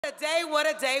a day, what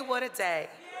a day, what a day.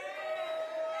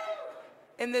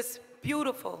 In this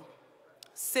beautiful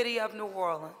city of New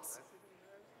Orleans.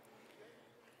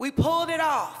 We pulled it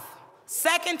off.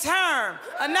 Second term,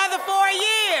 another 4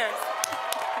 years.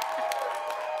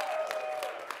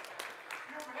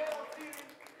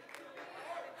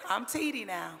 I'm TD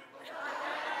now.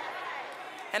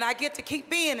 And I get to keep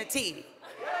being a TD.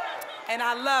 And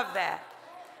I love that.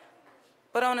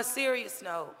 But on a serious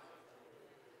note,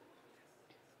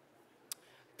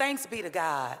 thanks be to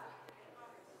God.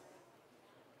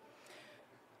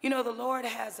 You know, the Lord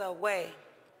has a way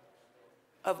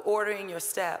of ordering your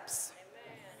steps.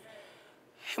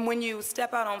 And when you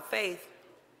step out on faith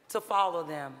to follow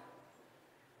them,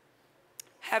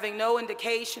 having no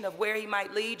indication of where he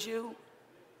might lead you,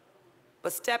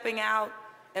 but stepping out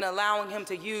and allowing him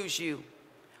to use you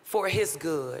for his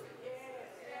good.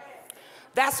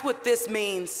 That's what this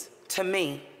means to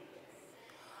me.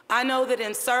 I know that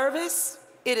in service,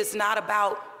 it is not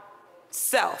about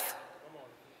self.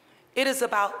 It is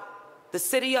about the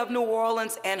city of New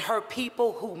Orleans and her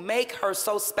people who make her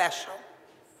so special.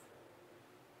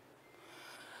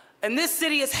 And this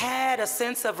city has had a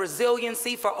sense of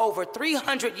resiliency for over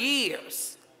 300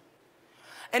 years.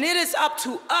 And it is up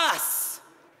to us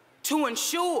to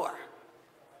ensure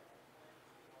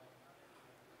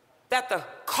that the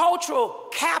cultural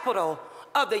capital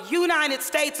of the United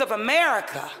States of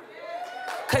America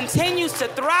continues to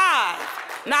thrive,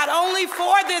 not only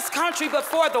for this country, but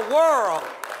for the world.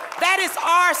 That is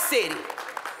our city.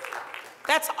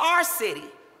 That's our city.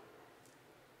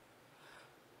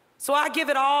 So I give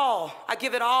it all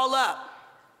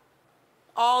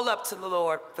up to the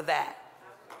Lord for that.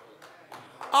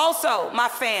 Also, my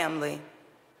family,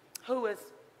 who is,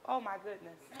 oh my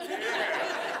goodness.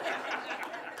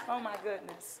 Oh my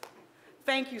goodness.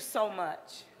 Thank you so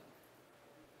much.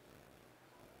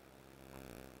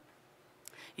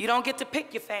 You don't get to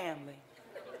pick your family.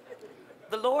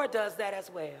 The Lord does that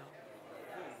as well.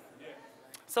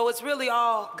 So it's really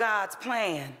all God's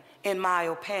plan, in my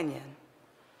opinion.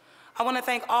 I want to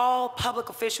thank all public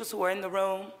officials who are in the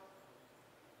room,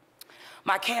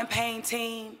 my campaign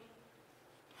team,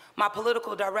 my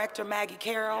political director, Maggie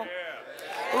Carroll,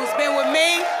 who's been with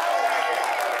me.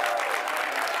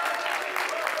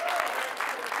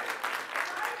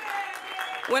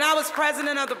 When I was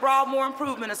president of the Broadmoor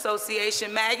Improvement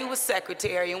Association, Maggie was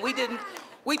secretary, and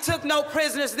we took no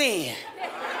prisoners then.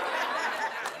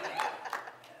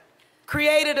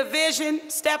 Created a vision,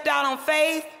 stepped out on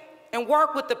faith, and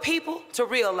worked with the people to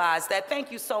realize that.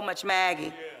 Thank you so much,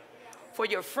 Maggie, for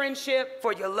your friendship,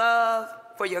 for your love,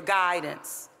 for your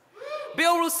guidance.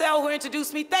 Bill Roussel, who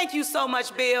introduced me, thank you so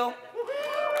much, Bill.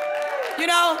 You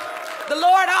know, the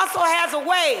Lord also has a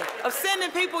way of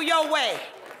sending people your way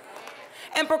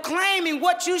and proclaiming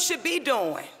what you should be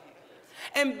doing.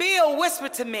 And Bill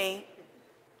whispered to me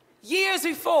years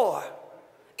before,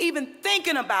 even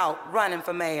thinking about running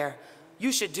for mayor,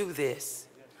 you should do this.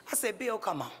 I said, Bill,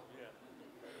 come on.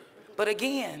 But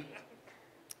again,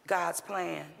 God's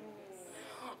plan.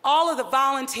 All of the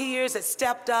volunteers that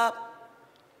stepped up,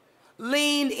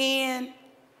 leaned in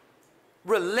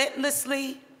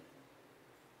relentlessly.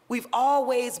 We've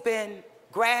always been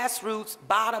grassroots,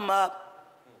 bottom up,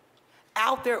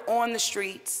 out there on the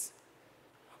streets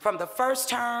from the first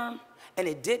term, and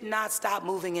it did not stop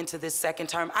moving into this second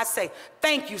term. I say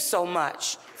thank you so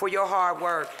much for your hard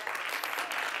work.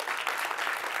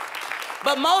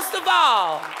 But most of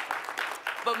all,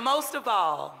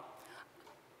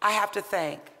 I have to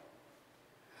thank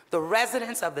the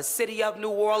residents of the city of New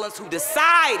Orleans who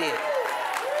decided,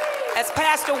 as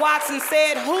Pastor Watson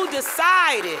said, who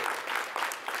decided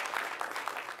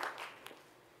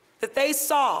that they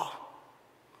saw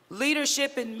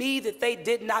leadership in me that they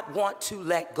did not want to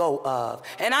let go of.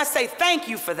 And I say thank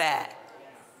you for that.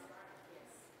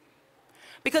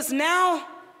 Because now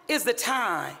is the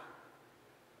time,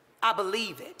 I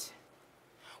believe it.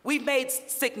 We've made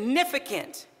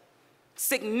significant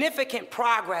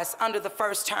progress under the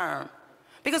first term.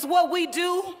 Because what we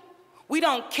do, we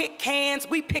don't kick cans,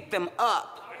 we pick them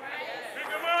up. Pick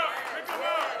them up.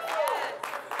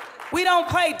 We don't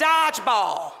play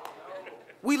dodgeball.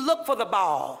 We look for the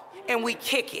ball and we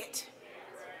kick it.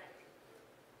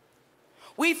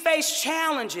 We face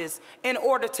challenges in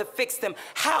order to fix them,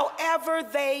 however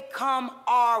they come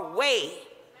our way.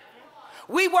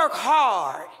 We work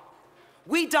hard.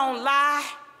 We don't lie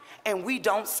and we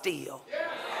don't steal.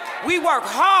 We work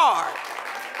hard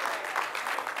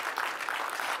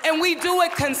and we do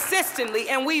it consistently,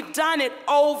 and we've done it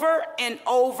over and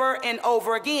over and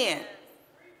over again.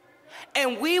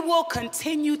 And we will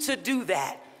continue to do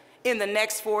that in the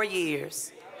next 4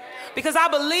 years. Because I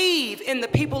believe in the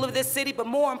people of this city, but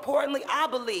more importantly, I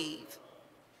believe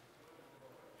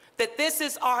that this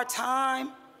is our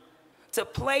time to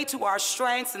play to our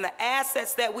strengths and the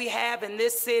assets that we have in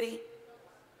this city.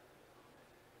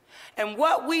 And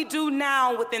what we do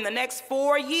now within the next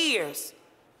 4 years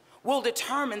will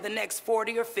determine the next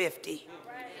 40 or 50.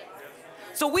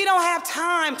 So we don't have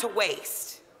time to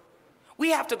waste.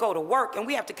 We have to go to work and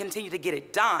we have to continue to get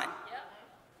it done.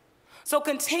 So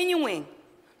continuing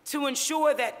to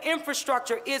ensure that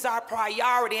infrastructure is our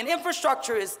priority, and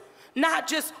infrastructure is not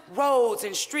just roads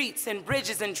and streets and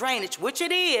bridges and drainage, which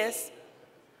it is,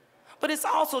 but it's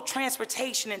also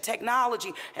transportation and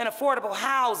technology and affordable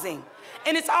housing.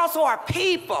 And it's also our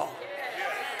people.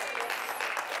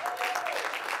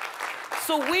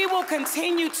 So we will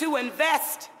continue to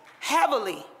invest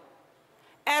heavily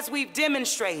as we've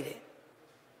demonstrated.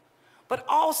 But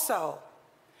also,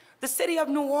 the city of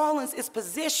New Orleans is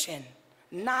positioned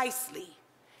nicely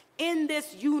in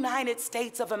this United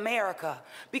States of America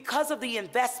because of the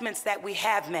investments that we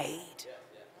have made.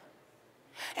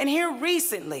 And here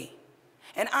recently,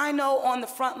 and I know on the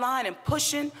front line and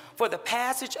pushing for the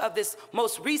passage of this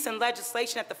most recent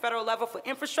legislation at the federal level for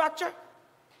infrastructure,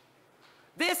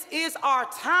 this is our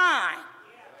time.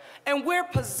 And we're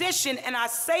positioned, and I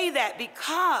say that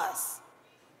because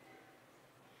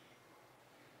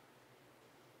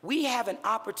we have an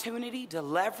opportunity to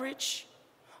leverage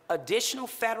additional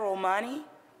federal money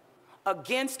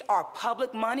against our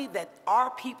public money that our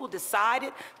people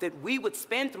decided that we would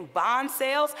spend through bond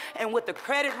sales, and with the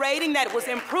credit rating that was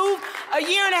improved a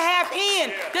year and a half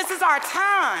in. This is our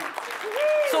time.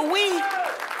 So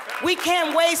we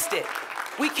can't waste it.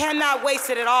 We cannot waste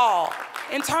it at all.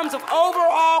 In terms of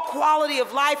overall quality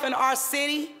of life in our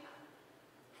city,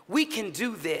 we can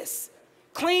do this.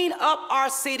 Clean up our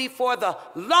city for the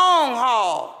long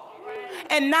haul,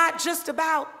 and not just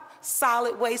about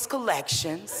solid waste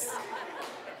collections.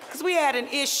 Because we had an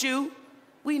issue,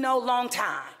 we know, long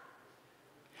time.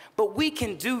 But we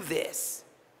can do this.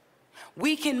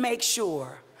 We can make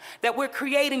sure that we're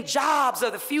creating jobs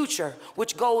of the future,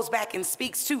 which goes back and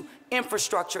speaks to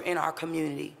infrastructure in our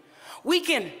community. We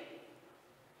can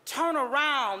turn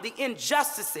around the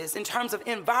injustices in terms of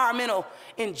environmental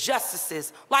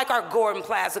injustices, like our Gordon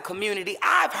Plaza community.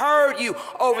 I've heard you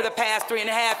over the past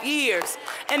 3.5 years.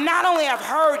 And not only have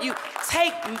heard you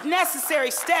take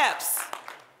necessary steps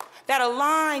that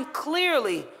align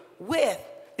clearly with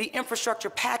the infrastructure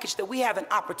package, that we have an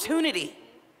opportunity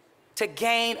to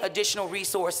gain additional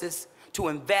resources to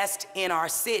invest in our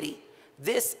city.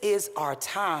 This is our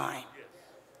time.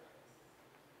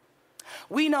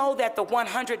 We know that the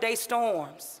 100-day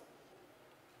storms,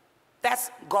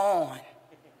 that's gone,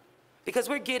 because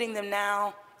we're getting them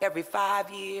now every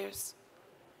 5 years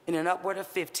and an upward of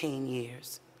 15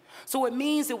 years. So it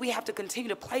means that we have to continue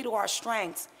to play to our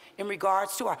strengths in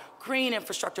regards to our green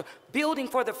infrastructure, building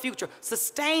for the future,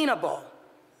 sustainable,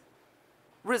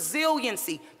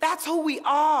 resiliency. That's who we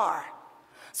are.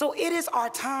 So it is our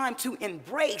time to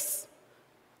embrace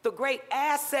the great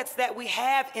assets that we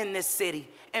have in this city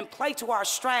and play to our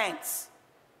strengths.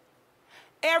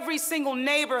 Every single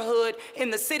neighborhood in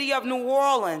the city of New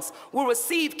Orleans will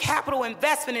receive capital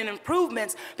investment and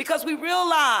improvements because we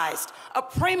realized a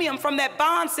premium from that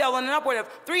bond sale on an upward of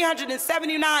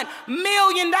 $379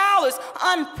 million,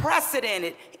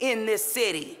 unprecedented in this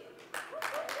city.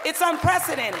 It's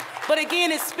unprecedented. But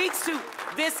again, it speaks to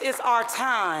this is our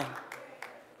time.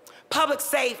 Public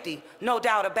safety, no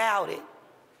doubt about it.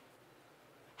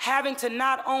 Having to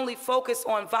not only focus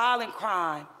on violent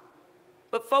crime,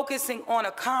 but focusing on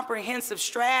a comprehensive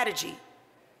strategy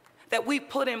that we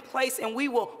put in place, and we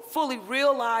will fully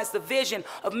realize the vision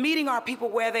of meeting our people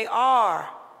where they are,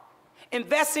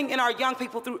 investing in our young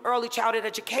people through early childhood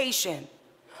education,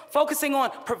 focusing on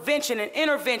prevention and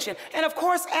intervention, and of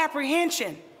course,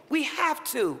 apprehension. We have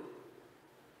to.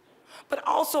 But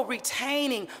also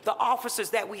retaining the officers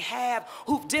that we have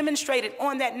who've demonstrated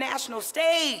on that national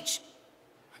stage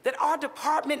that our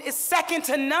department is second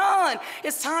to none.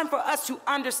 It's time for us to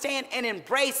understand and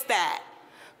embrace that.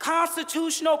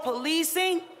 Constitutional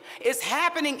policing is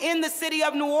happening in the city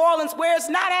of New Orleans, where it's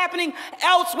not happening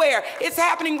elsewhere. It's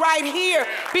happening right here.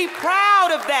 Be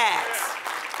proud of that.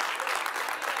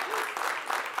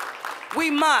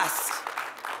 We must.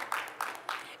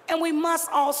 And we must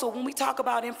also, when we talk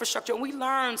about infrastructure, and we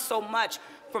learn so much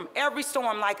from every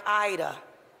storm like Ida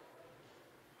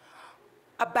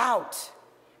about,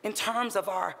 in terms of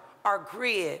our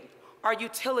grid, our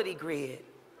utility grid.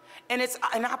 And it's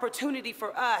an opportunity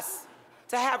for us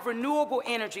to have renewable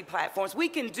energy platforms. We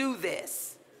can do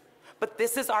this, but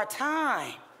this is our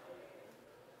time.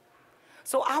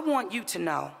 So I want you to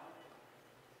know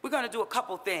going to do a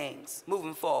couple things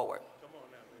moving forward.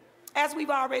 As we've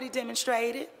already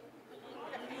demonstrated.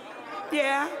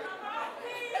 Yeah.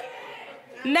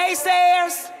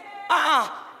 Naysayers?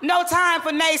 No time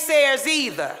for naysayers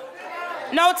either.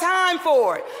 No time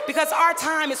for it, because our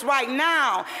time is right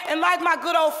now. And like my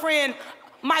good old friend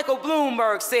Michael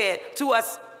Bloomberg said to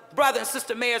us brother and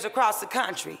sister mayors across the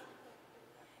country,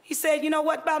 he said, you know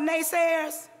what about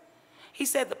naysayers? He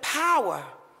said the power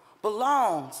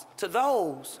belongs to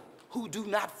those who do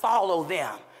not follow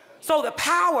them. So the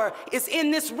power is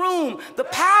in this room. The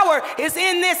power is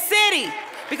in this city,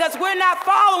 because we're not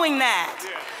following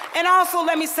that. And also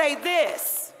let me say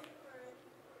this.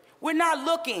 We're not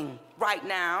looking right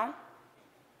now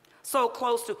so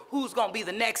close to who's going to be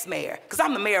the next mayor, because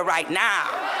I'm the mayor right now.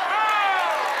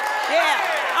 Yeah,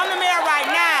 I'm the mayor right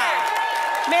now.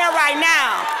 Mayor right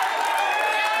now.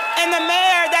 And the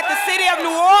mayor that the city of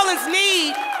New Orleans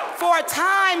needs for a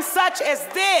time such as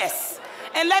this.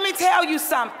 And let me tell you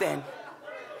something.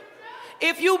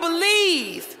 If you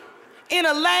believe in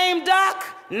a lame duck,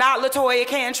 not LaToya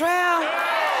Cantrell.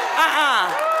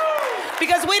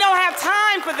 Because we don't have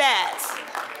time for that.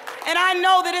 And I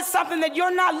know that it's something that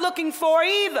you're not looking for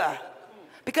either,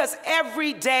 because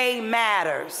every day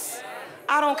matters.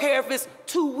 I don't care if it's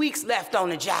 2 weeks left on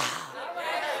the job,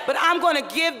 but I'm going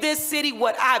to give this city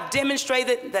what I've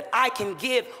demonstrated that I can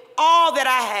give, all that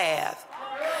I have,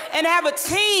 and have a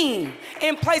team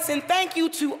in place. And thank you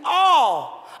to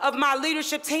all of my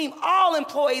leadership team, all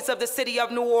employees of the city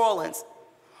of New Orleans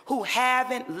who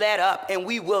haven't let up, and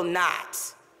we will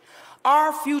not.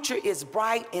 Our future is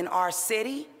bright in our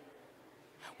city.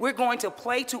 We're going to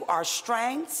play to our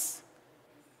strengths.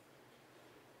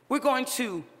 We're going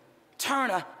to turn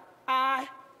an eye,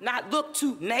 not look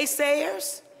to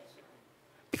naysayers,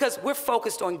 because we're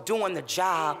focused on doing the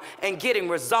job and getting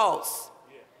results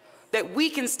that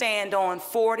we can stand on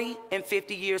 40 and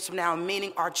 50 years from now,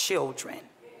 meaning our children.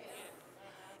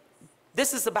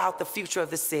 This is about the future of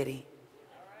the city.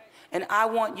 And I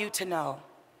want you to know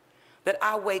that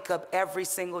I wake up every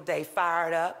single day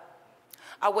fired up.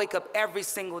 I wake up every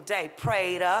single day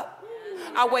prayed up.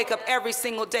 I wake up every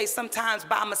single day sometimes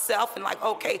by myself and like,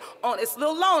 okay, it's a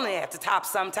little lonely at the top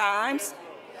sometimes.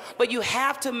 But you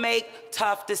have to make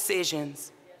tough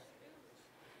decisions.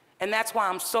 And that's why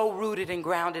I'm so rooted and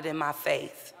grounded in my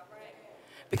faith.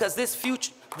 Because this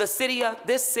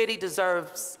city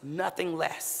deserves nothing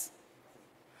less.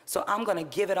 So I'm going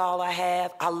to give it all I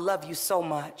have. I love you so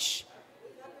much.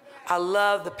 I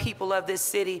love the people of this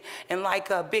city. And like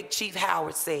Big Chief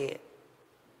Howard said,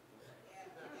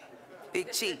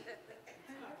 Big Chief.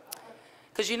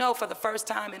 Because you know, for the first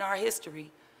time in our history,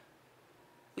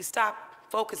 we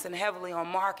stopped focusing heavily on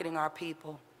marketing our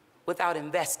people without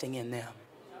investing in them.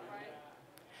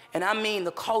 And I mean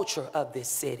the culture of this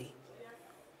city.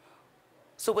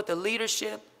 So with the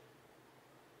leadership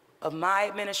of my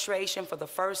administration, for the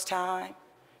first time,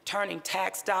 turning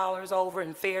tax dollars over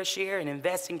in fair share and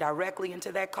investing directly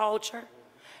into that culture,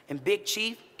 and Big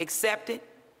Chief accepted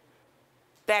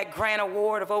that grant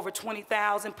award of over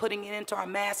 $20,000, putting it into our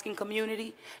masking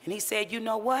community, and he said, you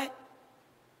know what?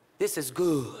 This is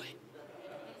good,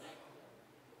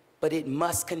 but it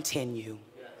must continue.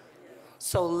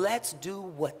 So let's do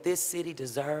what this city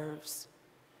deserves,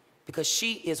 because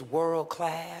she is world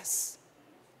class,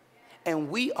 and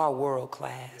we are world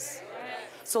class.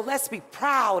 So let's be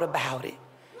proud about it,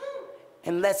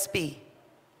 and let's be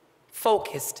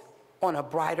focused on a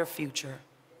brighter future,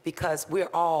 because we're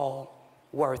all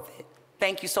worth it.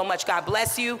 Thank you so much. God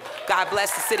bless you. God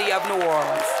bless the city of New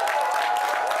Orleans.